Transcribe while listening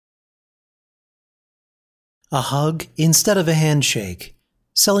A hug instead of a handshake.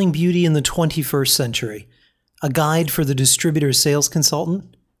 Selling beauty in the 21st century. A guide for the distributor sales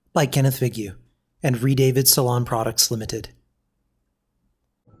consultant by Kenneth Vigue and Redavid Salon Products Limited.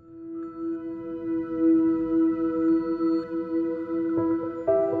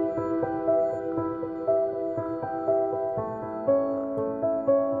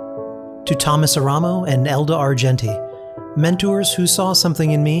 To Thomas Aramo and Elda Argenti, mentors who saw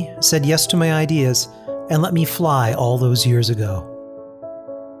something in me, said yes to my ideas, and let me fly all those years ago.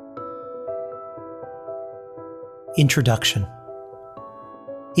 Introduction.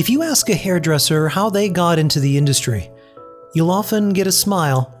 If you ask a hairdresser how they got into the industry, you'll often get a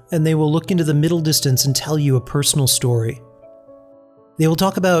smile, and they will look into the middle distance and tell you a personal story. They will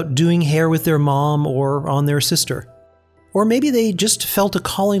talk about doing hair with their mom or on their sister. Or maybe they just felt a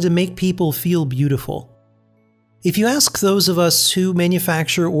calling to make people feel beautiful. If you ask those of us who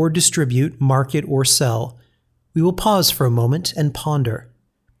manufacture or distribute, market or sell, we will pause for a moment and ponder.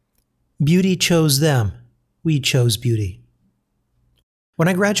 Beauty chose them. We chose beauty. When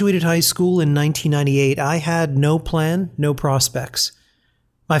I graduated high school in 1998, I had no plan, no prospects.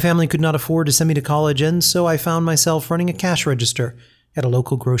 My family could not afford to send me to college, and so I found myself running a cash register at a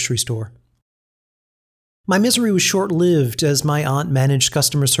local grocery store. My misery was short-lived as my aunt managed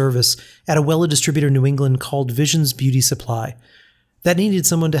customer service at a Wella distributor in New England called Visions Beauty Supply that needed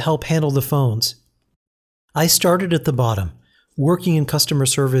someone to help handle the phones. I started at the bottom, working in customer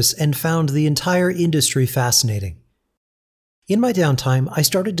service, and found the entire industry fascinating. In my downtime, I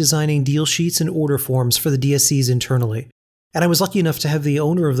started designing deal sheets and order forms for the DSCs internally, and I was lucky enough to have the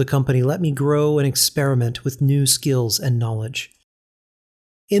owner of the company let me grow and experiment with new skills and knowledge.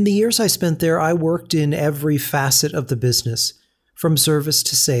 In the years I spent there, I worked in every facet of the business, from service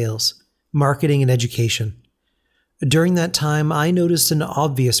to sales, marketing, and education. During that time, I noticed an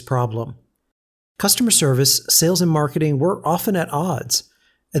obvious problem. Customer service, sales, and marketing were often at odds.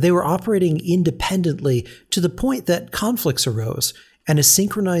 They were operating independently to the point that conflicts arose, and a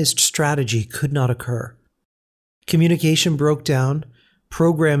synchronized strategy could not occur. Communication broke down,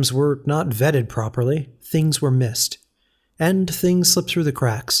 programs were not vetted properly, things were missed. And things slipped through the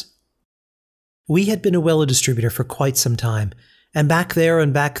cracks. We had been a Wella distributor for quite some time, and back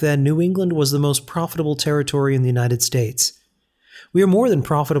then, New England was the most profitable territory in the United States. We were more than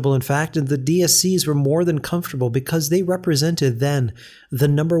profitable, in fact, and the DSCs were more than comfortable because they represented then the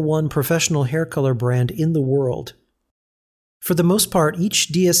 #1 professional hair color brand in the world. For the most part, each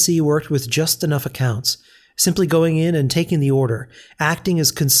DSC worked with just enough accounts, simply going in and taking the order, acting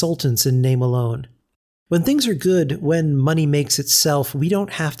as consultants in name alone. When things are good, when money makes itself, we don't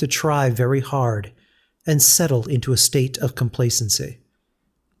have to try very hard and settle into a state of complacency.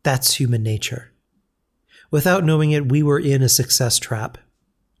 That's human nature. Without knowing it, we were in a success trap.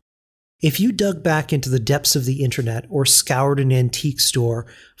 If you dug back into the depths of the internet or scoured an antique store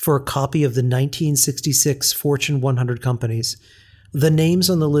for a copy of the 1966 Fortune 100 companies, the names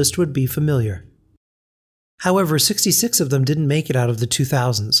on the list would be familiar. However, 66 of them didn't make it out of the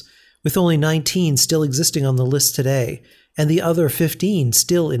 2000s, with only 19 still existing on the list today, and the other 15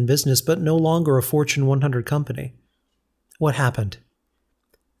 still in business but no longer a Fortune 100 company. What happened?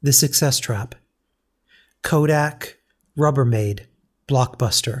 The success trap. Kodak, Rubbermaid,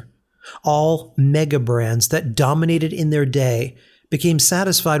 Blockbuster, all mega brands that dominated in their day, became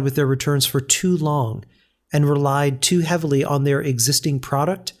satisfied with their returns for too long and relied too heavily on their existing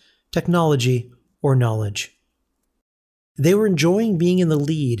product, technology, or knowledge. They were enjoying being in the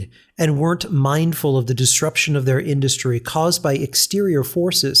lead and weren't mindful of the disruption of their industry caused by exterior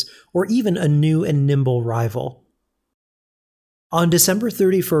forces or even a new and nimble rival. On December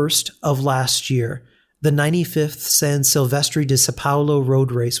 31st of last year, the 95th San Silvestre de São Paulo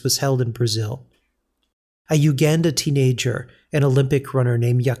road race was held in Brazil. A Uganda teenager, an Olympic runner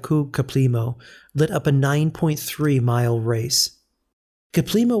named Yakub Kiplimo, lit up a 9.3-mile race.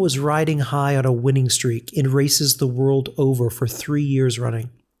 Kiplimo was riding high on a winning streak in races the world over for 3 years running.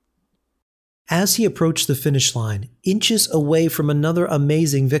 As he approached the finish line, inches away from another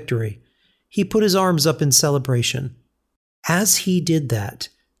amazing victory, he put his arms up in celebration. As he did that,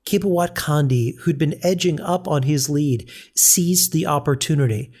 Kibiwott Kandi, who'd been edging up on his lead, seized the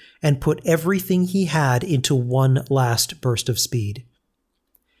opportunity and put everything he had into one last burst of speed.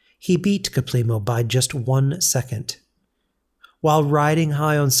 He beat Kiplimo by just 1 second. While riding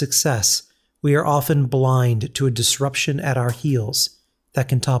high on success, we are often blind to a disruption at our heels that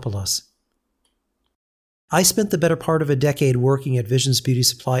can topple us. I spent the better part of a decade working at Visions Beauty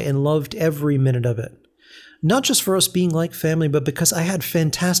Supply and loved every minute of it. Not just for us being like family, but because I had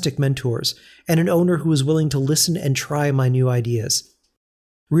fantastic mentors and an owner who was willing to listen and try my new ideas.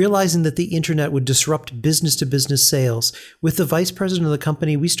 Realizing that the internet would disrupt business-to-business sales, with the vice president of the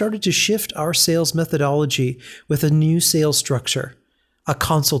company, we started to shift our sales methodology with a new sales structure, a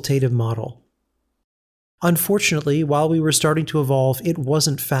consultative model. Unfortunately, while we were starting to evolve, it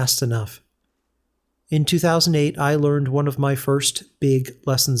wasn't fast enough. In 2008, I learned one of my first big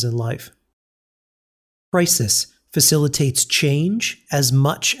lessons in life. Crisis facilitates change as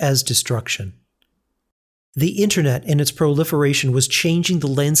much as destruction. The internet and its proliferation was changing the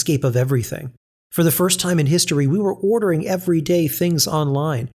landscape of everything. For the first time in history, we were ordering everyday things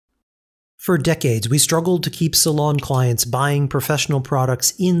online. For decades, we struggled to keep salon clients buying professional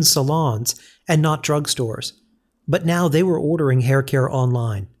products in salons and not drugstores. But now they were ordering hair care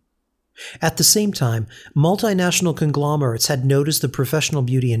online. At the same time, multinational conglomerates had noticed the professional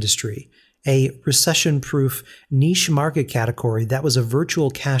beauty industry, a recession-proof niche market category that was a virtual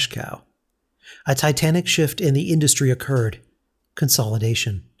cash cow. A titanic shift in the industry occurred: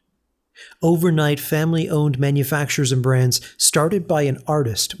 consolidation. Overnight, family-owned manufacturers and brands, started by an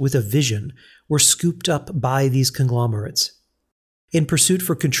artist with a vision, were scooped up by these conglomerates. In pursuit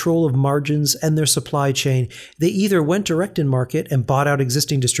for control of margins and their supply chain, they either went direct in market and bought out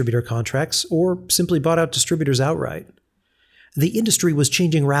existing distributor contracts, or simply bought out distributors outright. The industry was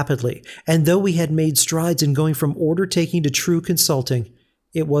changing rapidly, and though we had made strides in going from order taking to true consulting,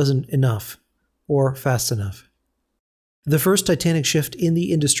 it wasn't enough, or fast enough. The first titanic shift in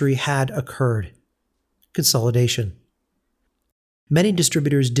the industry had occurred: consolidation. Many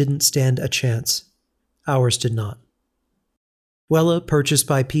distributors didn't stand a chance. Ours did not. Wella, purchased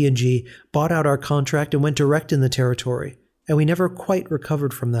by P&G, bought out our contract and went direct in the territory, and we never quite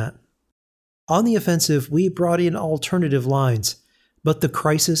recovered from that. On the offensive, we brought in alternative lines, but the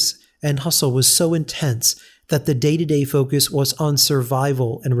crisis and hustle was so intense that the day-to-day focus was on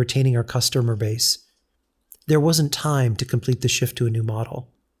survival and retaining our customer base. There wasn't time to complete the shift to a new model.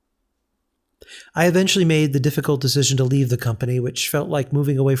 I eventually made the difficult decision to leave the company, which felt like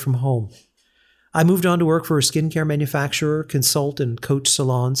moving away from home. I moved on to work for a skincare manufacturer, consult and coach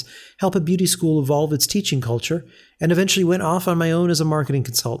salons, help a beauty school evolve its teaching culture, and eventually went off on my own as a marketing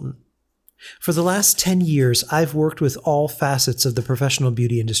consultant. For the last 10 years, I've worked with all facets of the professional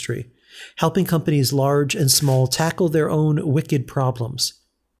beauty industry, helping companies large and small tackle their own wicked problems.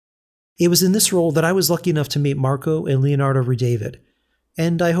 It was in this role that I was lucky enough to meet Marco and Leonardo Redavid,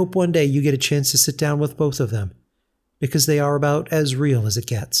 and I hope one day you get a chance to sit down with both of them, because they are about as real as it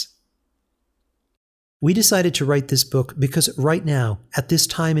gets. We decided to write this book because right now, at this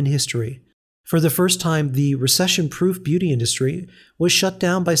time in history, for the first time, the recession-proof beauty industry was shut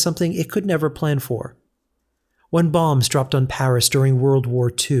down by something it could never plan for. When bombs dropped on Paris during World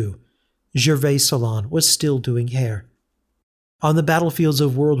War II, Gervais Salon was still doing hair. On the battlefields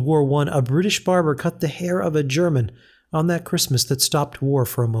of World War I, a British barber cut the hair of a German on that Christmas that stopped war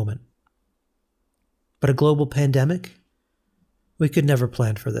for a moment. But a global pandemic? We could never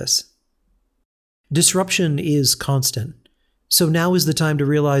plan for this. Disruption is constant, so now is the time to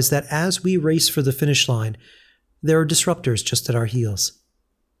realize that as we race for the finish line, there are disruptors just at our heels.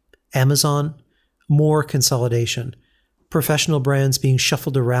 Amazon, more consolidation, professional brands being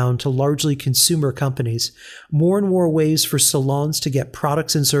shuffled around to largely consumer companies, more and more ways for salons to get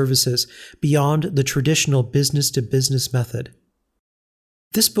products and services beyond the traditional business-to-business method.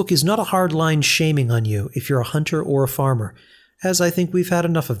 This book is not a hard line shaming on you if you're a hunter or a farmer, as I think we've had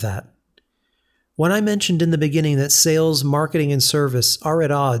enough of that. When I mentioned in the beginning that sales, marketing, and service are at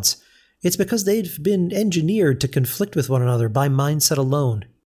odds, it's because they've been engineered to conflict with one another by mindset alone.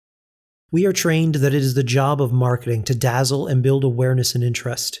 We are trained that it is the job of marketing to dazzle and build awareness and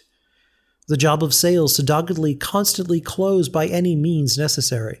interest. The job of sales to doggedly, constantly close by any means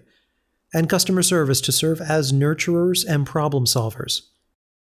necessary. And customer service to serve as nurturers and problem solvers.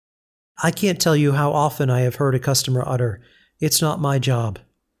 I can't tell you how often I have heard a customer utter, "It's not my job."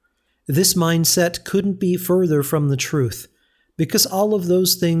 This mindset couldn't be further from the truth, because all of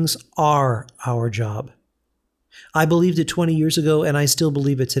those things are our job. I believed it 20 years ago, and I still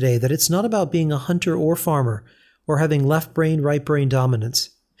believe it today, that it's not about being a hunter or farmer, or having left brain, right brain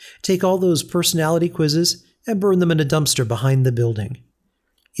dominance. Take all those personality quizzes and burn them in a dumpster behind the building.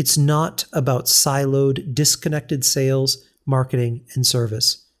 It's not about siloed, disconnected sales, marketing, and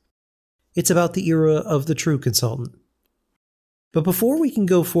service. It's about the era of the true consultant. But before we can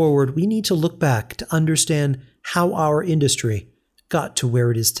go forward, we need to look back to understand how our industry got to where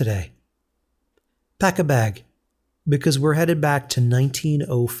it is today. Pack a bag, because we're headed back to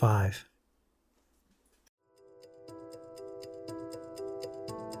 1905.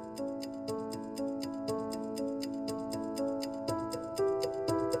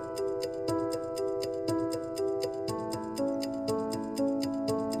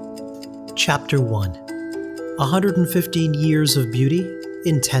 Chapter 1: 115 Years of Beauty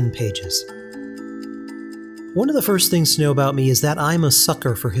in 10 pages. One of the first things to know about me is that I'm a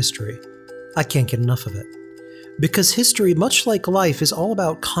sucker for history. I can't get enough of it. Because history, much like life, is all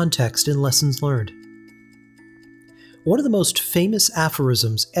about context and lessons learned. One of the most famous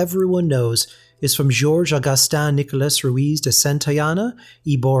aphorisms everyone knows is from George Agustin Nicolas Ruiz de Santillana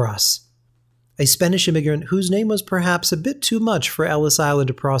y Borras, a Spanish immigrant whose name was perhaps a bit too much for Ellis Island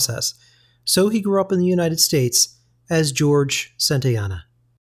to process, so he grew up in the United States as George Santillana.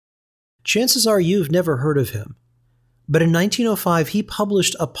 Chances are you've never heard of him, but in 1905 he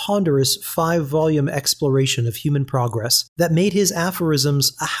published a ponderous 5-volume exploration of human progress that made his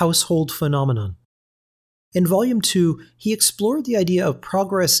aphorisms a household phenomenon. In Volume 2, he explored the idea of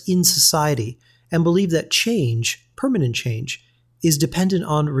progress in society and believed that change, permanent change, is dependent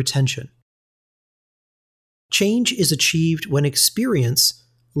on retention. Change is achieved when experience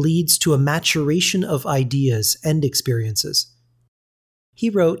leads to a maturation of ideas and experiences. He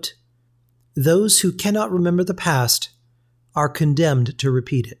wrote, "Those who cannot remember the past are condemned to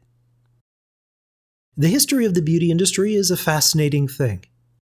repeat it." The history of the beauty industry is a fascinating thing.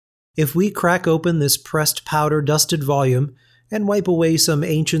 If we crack open this pressed powder dusted volume and wipe away some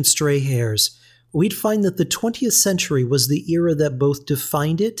ancient stray hairs, we'd find that the 20th century was the era that both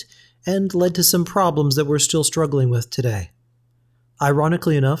defined it and led to some problems that we're still struggling with today.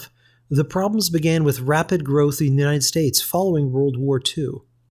 Ironically enough, the problems began with rapid growth in the United States following World War II.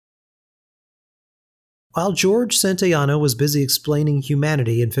 While George Santillana was busy explaining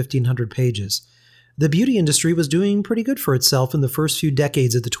humanity in 1,500 pages, the beauty industry was doing pretty good for itself in the first few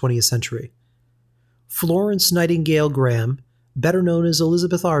decades of the 20th century. Florence Nightingale Graham, better known as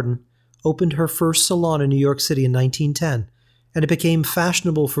Elizabeth Arden, opened her first salon in New York City in 1910, and it became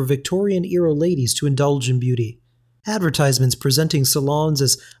fashionable for Victorian-era ladies to indulge in beauty. Advertisements presenting salons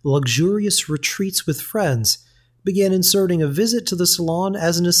as luxurious retreats with friends began inserting a visit to the salon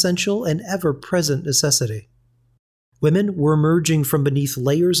as an essential and ever-present necessity. Women were emerging from beneath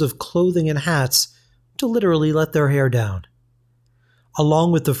layers of clothing and hats to literally let their hair down.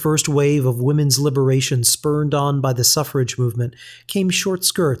 Along with the first wave of women's liberation spurred on by the suffrage movement came short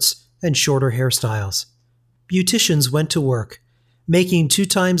skirts and shorter hairstyles. Beauticians went to work, making 2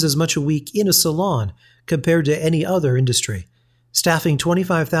 times as much a week in a salon compared to any other industry, staffing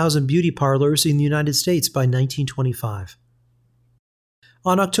 25,000 beauty parlors in the United States by 1925.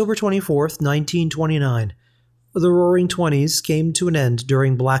 On October 24, 1929, the Roaring Twenties came to an end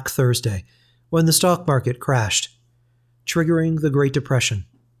during Black Thursday, when the stock market crashed, triggering the Great Depression.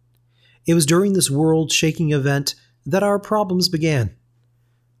 It was during this world-shaking event that our problems began.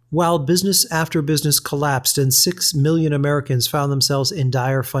 While business after business collapsed and 6 million Americans found themselves in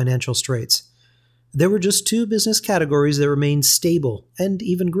dire financial straits, there were just 2 business categories that remained stable and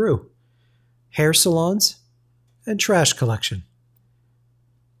even grew: hair salons and trash collection.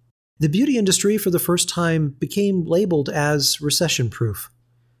 The beauty industry for the first time became labeled as recession-proof.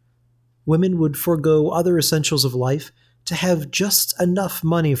 Women would forego other essentials of life to have just enough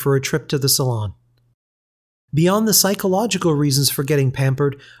money for a trip to the salon. Beyond the psychological reasons for getting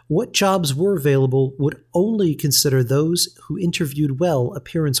pampered, what jobs were available would only consider those who interviewed well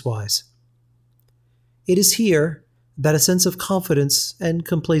appearance-wise. It is here that a sense of confidence and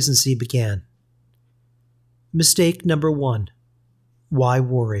complacency began. Mistake number 1. Why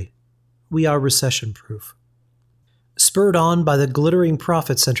worry? We are recession-proof. Spurred on by the glittering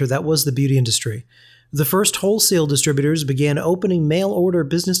profit center that was the beauty industry, the first wholesale distributors began opening mail-order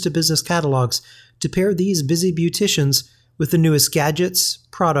business-to-business catalogs to pair these busy beauticians with the newest gadgets,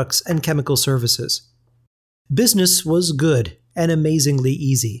 products, and chemical services. Business was good and amazingly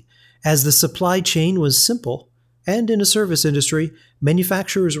easy, as the supply chain was simple, and in a service industry,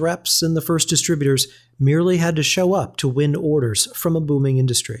 manufacturers' reps and the first distributors merely had to show up to win orders from a booming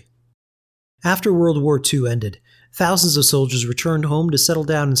industry. After World War II ended, thousands of soldiers returned home to settle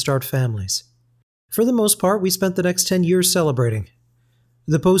down and start families. For the most part, we spent the next 10 years celebrating.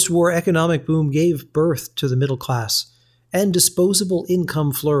 The post-war economic boom gave birth to the middle class, and disposable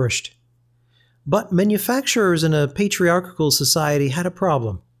income flourished. But manufacturers in a patriarchal society had a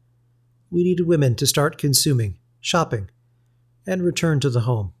problem. We needed women to start consuming, shopping, and return to the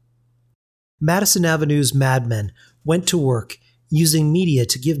home. Madison Avenue's madmen went to work using media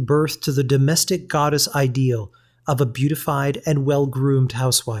to give birth to the domestic goddess ideal of a beautified and well-groomed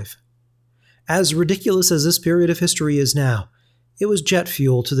housewife. As ridiculous as this period of history is now, it was jet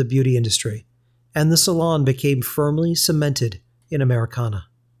fuel to the beauty industry, and the salon became firmly cemented in Americana.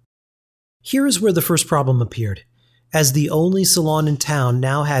 Here is where the first problem appeared, as the only salon in town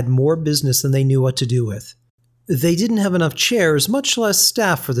now had more business than they knew what to do with. They didn't have enough chairs, much less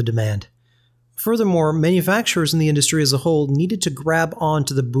staff for the demand, Furthermore, manufacturers in the industry as a whole needed to grab on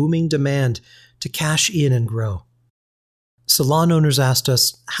to the booming demand to cash in and grow. Salon owners asked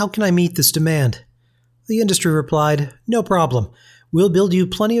us, "How can I meet this demand?" The industry replied, "No problem. We'll build you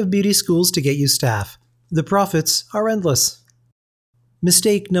plenty of beauty schools to get you staff. The profits are endless."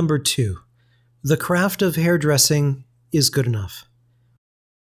 Mistake number 2. The craft of hairdressing is good enough.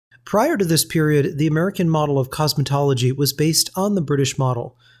 Prior to this period, the American model of cosmetology was based on the British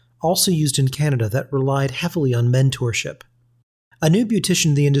model, also used in Canada, that relied heavily on mentorship. A new beautician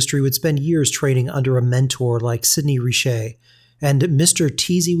in the industry would spend years training under a mentor like Sidney Richet and Mr.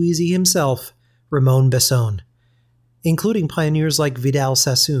 Teasy Weezy himself, Ramon Besson, including pioneers like Vidal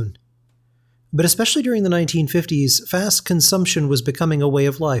Sassoon. But especially during the 1950s, fast consumption was becoming a way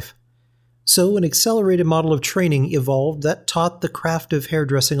of life. So an accelerated model of training evolved that taught the craft of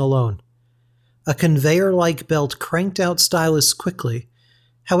hairdressing alone. A conveyor-like belt cranked out stylists quickly.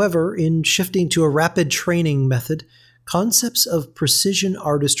 However, in shifting to a rapid training method, concepts of precision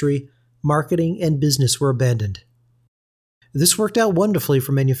artistry, marketing, and business were abandoned. This worked out wonderfully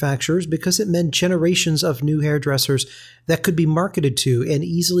for manufacturers because it meant generations of new hairdressers that could be marketed to and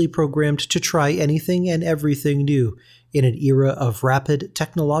easily programmed to try anything and everything new in an era of rapid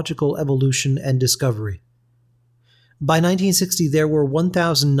technological evolution and discovery. By 1960, there were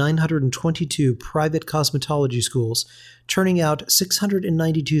 1,922 private cosmetology schools, turning out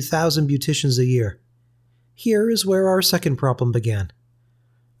 692,000 beauticians a year. Here is where our second problem began.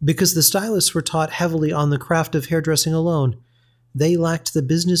 Because the stylists were taught heavily on the craft of hairdressing alone, they lacked the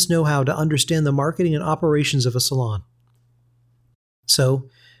business know-how to understand the marketing and operations of a salon. So,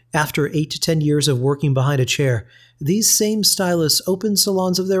 after 8 to 10 years of working behind a chair, these same stylists opened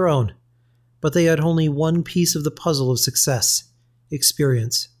salons of their own, but they had only one piece of the puzzle of success: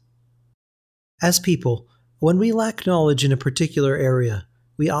 experience. As people, when we lack knowledge in a particular area,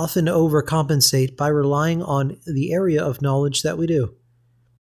 we often overcompensate by relying on the area of knowledge that we do.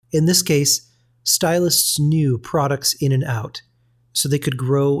 In this case, stylists knew products in and out, so they could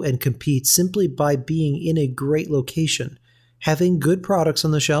grow and compete simply by being in a great location, having good products on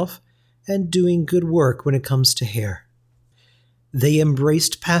the shelf, and doing good work when it comes to hair. They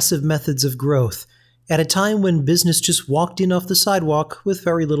embraced passive methods of growth at a time when business just walked in off the sidewalk with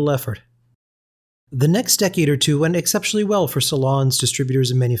very little effort. The next decade or two went exceptionally well for salons,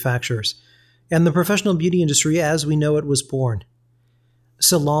 distributors, and manufacturers, and the professional beauty industry as we know it was born.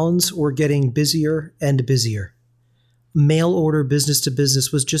 Salons were getting busier and busier. Mail order business to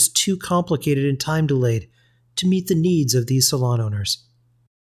business was just too complicated and time delayed to meet the needs of these salon owners.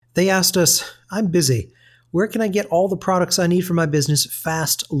 They asked us, "I'm busy. Where can I get all the products I need for my business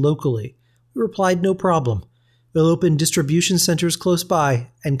fast locally?" We replied, "No problem. We'll open distribution centers close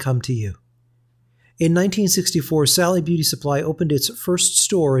by and come to you." In 1964, Sally Beauty Supply opened its first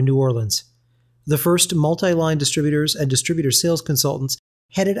store in New Orleans. The first multi-line distributors and distributor sales consultants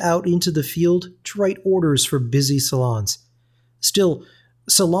headed out into the field to write orders for busy salons. Still,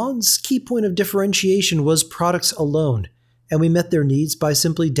 salons' key point of differentiation was products alone, and we met their needs by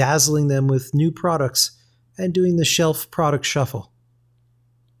simply dazzling them with new products and doing the shelf product shuffle.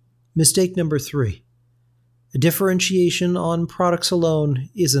 Mistake number 3. Differentiation on products alone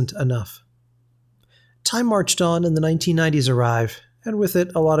isn't enough. Time marched on and the 1990s arrived, and with it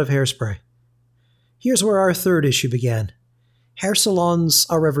a lot of hairspray. Here's where our third issue began. Hair salons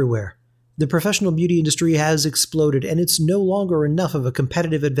are everywhere. The professional beauty industry has exploded, and it's no longer enough of a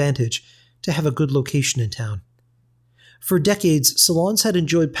competitive advantage to have a good location in town. For decades, salons had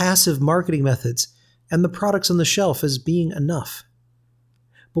enjoyed passive marketing methods and the products on the shelf as being enough.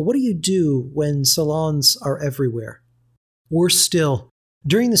 But what do you do when salons are everywhere? Worse still,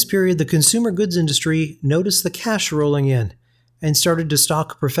 during this period, the consumer goods industry noticed the cash rolling in and started to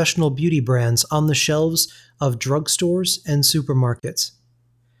stock professional beauty brands on the shelves of drugstores and supermarkets.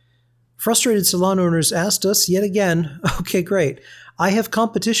 Frustrated salon owners asked us yet again, "Okay, great. I have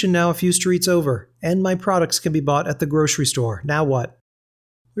competition now a few streets over, and my products can be bought at the grocery store. Now what?"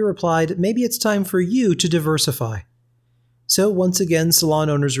 We replied, "Maybe it's time for you to diversify." So once again, salon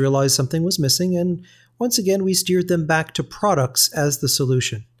owners realized something was missing, and once again we steered them back to products as the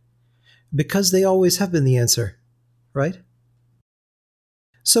solution. Because they always have been the answer, right?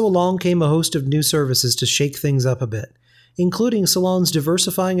 So along came a host of new services to shake things up a bit, including salons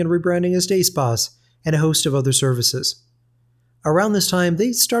diversifying and rebranding as day spas, and a host of other services. Around this time,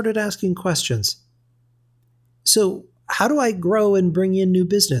 they started asking questions. So, how do I grow and bring in new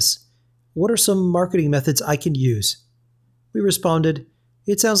business? What are some marketing methods I can use? We responded,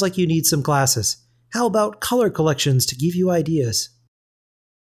 "It sounds like you need some classes. How about color collections to give you ideas?"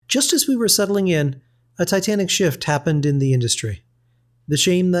 Just as we were settling in, a titanic shift happened in the industry. The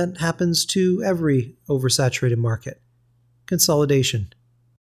shame that happens to every oversaturated market. Consolidation.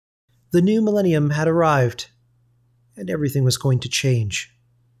 The new millennium had arrived, and everything was going to change.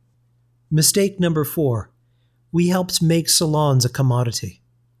 Mistake number 4. We helped make salons a commodity.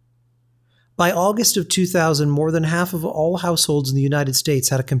 By August of 2000, more than half of all households in the United States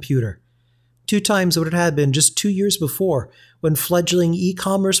had a computer. 2 times what it had been just 2 years before, when fledgling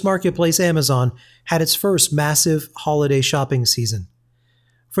e-commerce marketplace Amazon had its first massive holiday shopping season.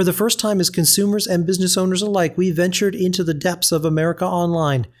 For the first time as consumers and business owners alike, we ventured into the depths of America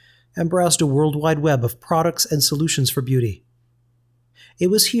Online and browsed a worldwide web of products and solutions for beauty. It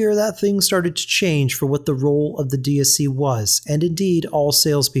was here that things started to change for what the role of the DSC was, and indeed all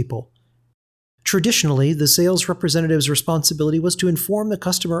salespeople. Traditionally, the sales representative's responsibility was to inform the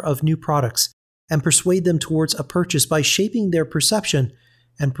customer of new products and persuade them towards a purchase by shaping their perception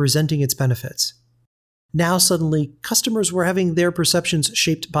and presenting its benefits. Now suddenly, customers were having their perceptions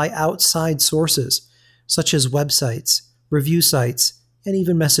shaped by outside sources, such as websites, review sites, and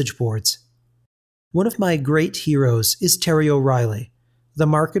even message boards. One of my great heroes is Terry O'Reilly, the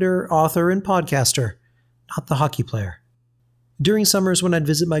marketer, author, and podcaster, not the hockey player. During summers when I'd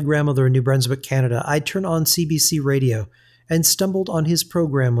visit my grandmother in New Brunswick, Canada, I'd turn on CBC radio and stumbled on his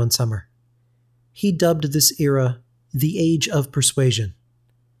program one summer. He dubbed this era the Age of Persuasion.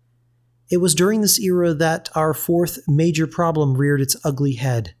 It was during this era that our 4th major problem reared its ugly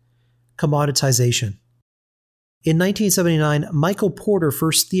head: commoditization. In 1979, Michael Porter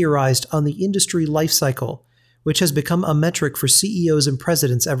first theorized on the industry life cycle, which has become a metric for CEOs and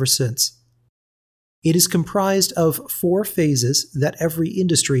presidents ever since. It is comprised of 4 phases that every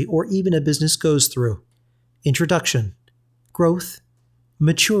industry or even a business goes through: introduction, growth,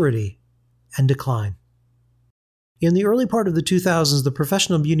 maturity, and decline. In the early part of the 2000s, the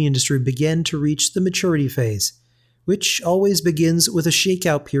professional beauty industry began to reach the maturity phase, which always begins with a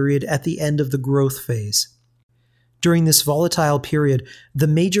shakeout period at the end of the growth phase. During this volatile period, the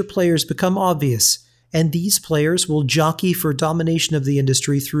major players become obvious, and these players will jockey for domination of the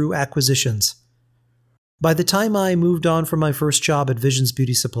industry through acquisitions. By the time I moved on from my first job at Visions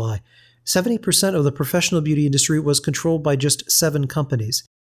Beauty Supply, 70% of the professional beauty industry was controlled by just 7 companies,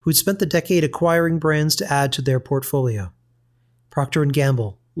 who'd spent the decade acquiring brands to add to their portfolio: Procter &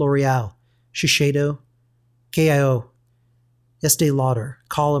 Gamble, L'Oreal, Shiseido, KIO, Estée Lauder,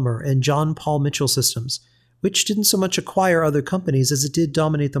 Colomer, and John Paul Mitchell Systems, which didn't so much acquire other companies as it did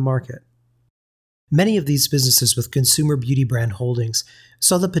dominate the market. Many of these businesses with consumer beauty brand holdings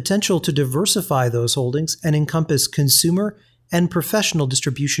saw the potential to diversify those holdings and encompass consumer and professional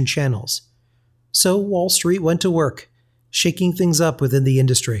distribution channels. So Wall Street went to work, shaking things up within the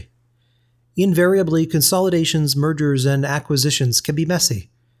industry. Invariably, consolidations, mergers, and acquisitions can be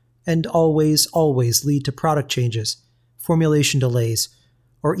messy, and always lead to product changes, formulation delays,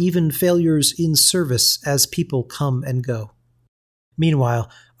 or even failures in service as people come and go.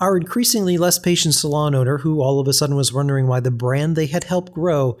 Meanwhile, our increasingly less patient salon owner, who all of a sudden was wondering why the brand they had helped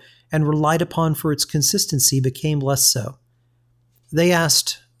grow and relied upon for its consistency became less so. They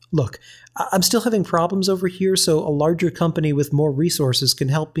asked, "Look, I'm still having problems over here, so a larger company with more resources can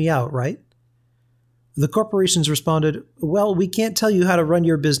help me out, right?" The corporations responded, "Well, we can't tell you how to run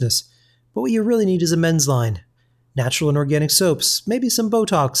your business, but what you really need is a men's line. Natural and organic soaps, maybe some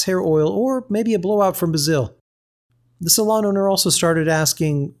Botox, hair oil, or maybe a blowout from Brazil." The salon owner also started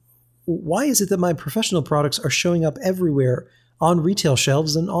asking, "Why is it that my professional products are showing up everywhere on retail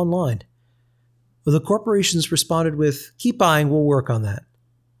shelves and online?" The corporations responded with, "Keep buying, we'll work on that."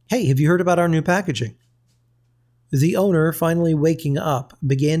 "Hey, have you heard about our new packaging?" The owner, finally waking up,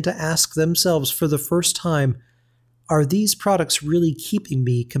 began to ask themselves for the first time, "Are these products really keeping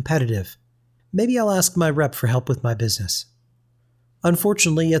me competitive? Maybe I'll ask my rep for help with my business."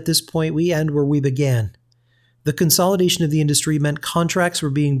 Unfortunately, at this point, we end where we began. The consolidation of the industry meant contracts were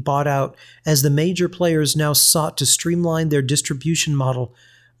being bought out as the major players now sought to streamline their distribution model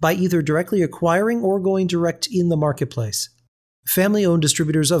by either directly acquiring or going direct in the marketplace. Family-owned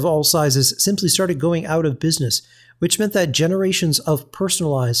distributors of all sizes simply started going out of business, which meant that generations of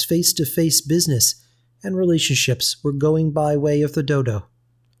personalized face-to-face business and relationships were going by way of the dodo.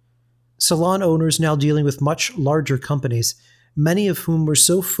 Salon owners now dealing with much larger companies, many of whom were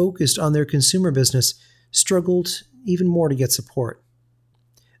so focused on their consumer business, struggled even more to get support.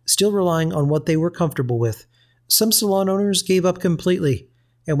 Still relying on what they were comfortable with, some salon owners gave up completely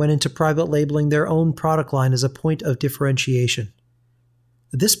and went into private labeling their own product line as a point of differentiation.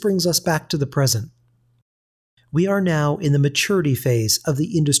 This brings us back to the present. We are now in the maturity phase of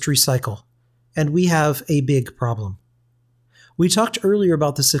the industry cycle, and we have a big problem. We talked earlier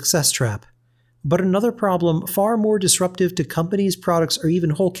about the success trap, But another problem, far more disruptive to companies, products, or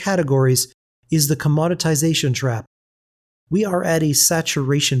even whole categories, is the commoditization trap. We are at a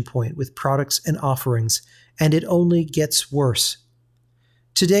saturation point with products and offerings, and it only gets worse.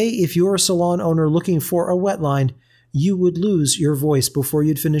 Today, if you're a salon owner looking for a wet line, you would lose your voice before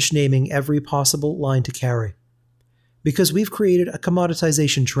you'd finish naming every possible line to carry. Because we've created a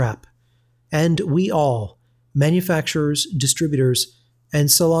commoditization trap, and we all, manufacturers, distributors, and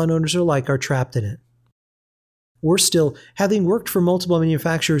salon owners alike, are trapped in it. Worse still, having worked for multiple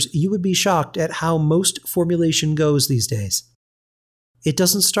manufacturers, you would be shocked at how most formulation goes these days. It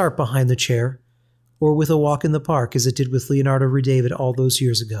doesn't start behind the chair, or with a walk in the park as it did with Leonardo Redavid all those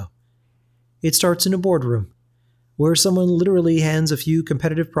years ago. It starts in a boardroom, where someone literally hands a few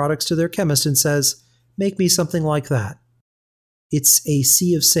competitive products to their chemist and says, "Make me something like that." It's a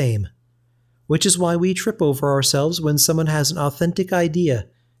sea of same, which is why we trip over ourselves when someone has an authentic idea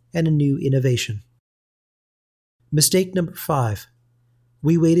and a new innovation. Mistake number 5.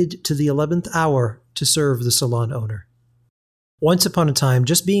 We waited to the 11th hour to serve the salon owner. Once upon a time,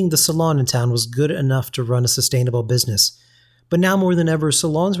 just being the salon in town was good enough to run a sustainable business. But now more than ever,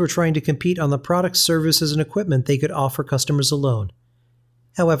 salons were trying to compete on the products, services, and equipment they could offer customers alone.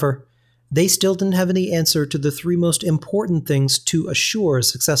 However, they still didn't have any answer to the 3 most important things to assure a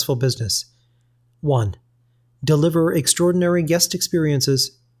successful business. 1. Deliver extraordinary guest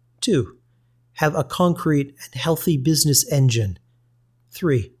experiences. 2. Have a concrete and healthy business engine.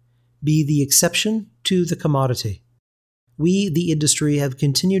 3. Be the exception to the commodity. We, the industry, have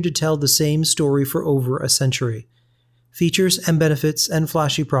continued to tell the same story for over a century. Features and benefits and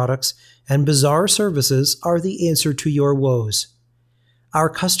flashy products and bizarre services are the answer to your woes. Our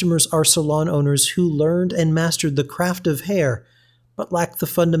customers are salon owners who learned and mastered the craft of hair, but lack the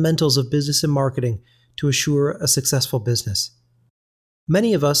fundamentals of business and marketing to assure a successful business.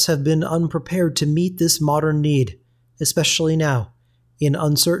 Many of us have been unprepared to meet this modern need, especially now, in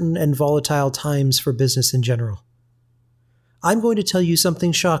uncertain and volatile times for business in general. I'm going to tell you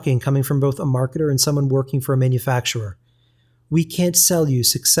something shocking coming from both a marketer and someone working for a manufacturer. We can't sell you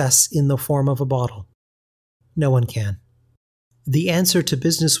success in the form of a bottle. No one can. The answer to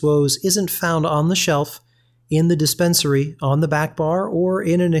business woes isn't found on the shelf, in the dispensary, on the back bar, or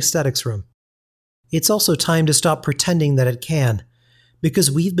in an aesthetics room. It's also time to stop pretending that it can,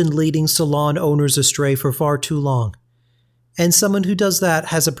 because we've been leading salon owners astray for far too long. And someone who does that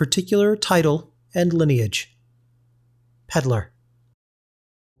has a particular title and lineage. Peddler.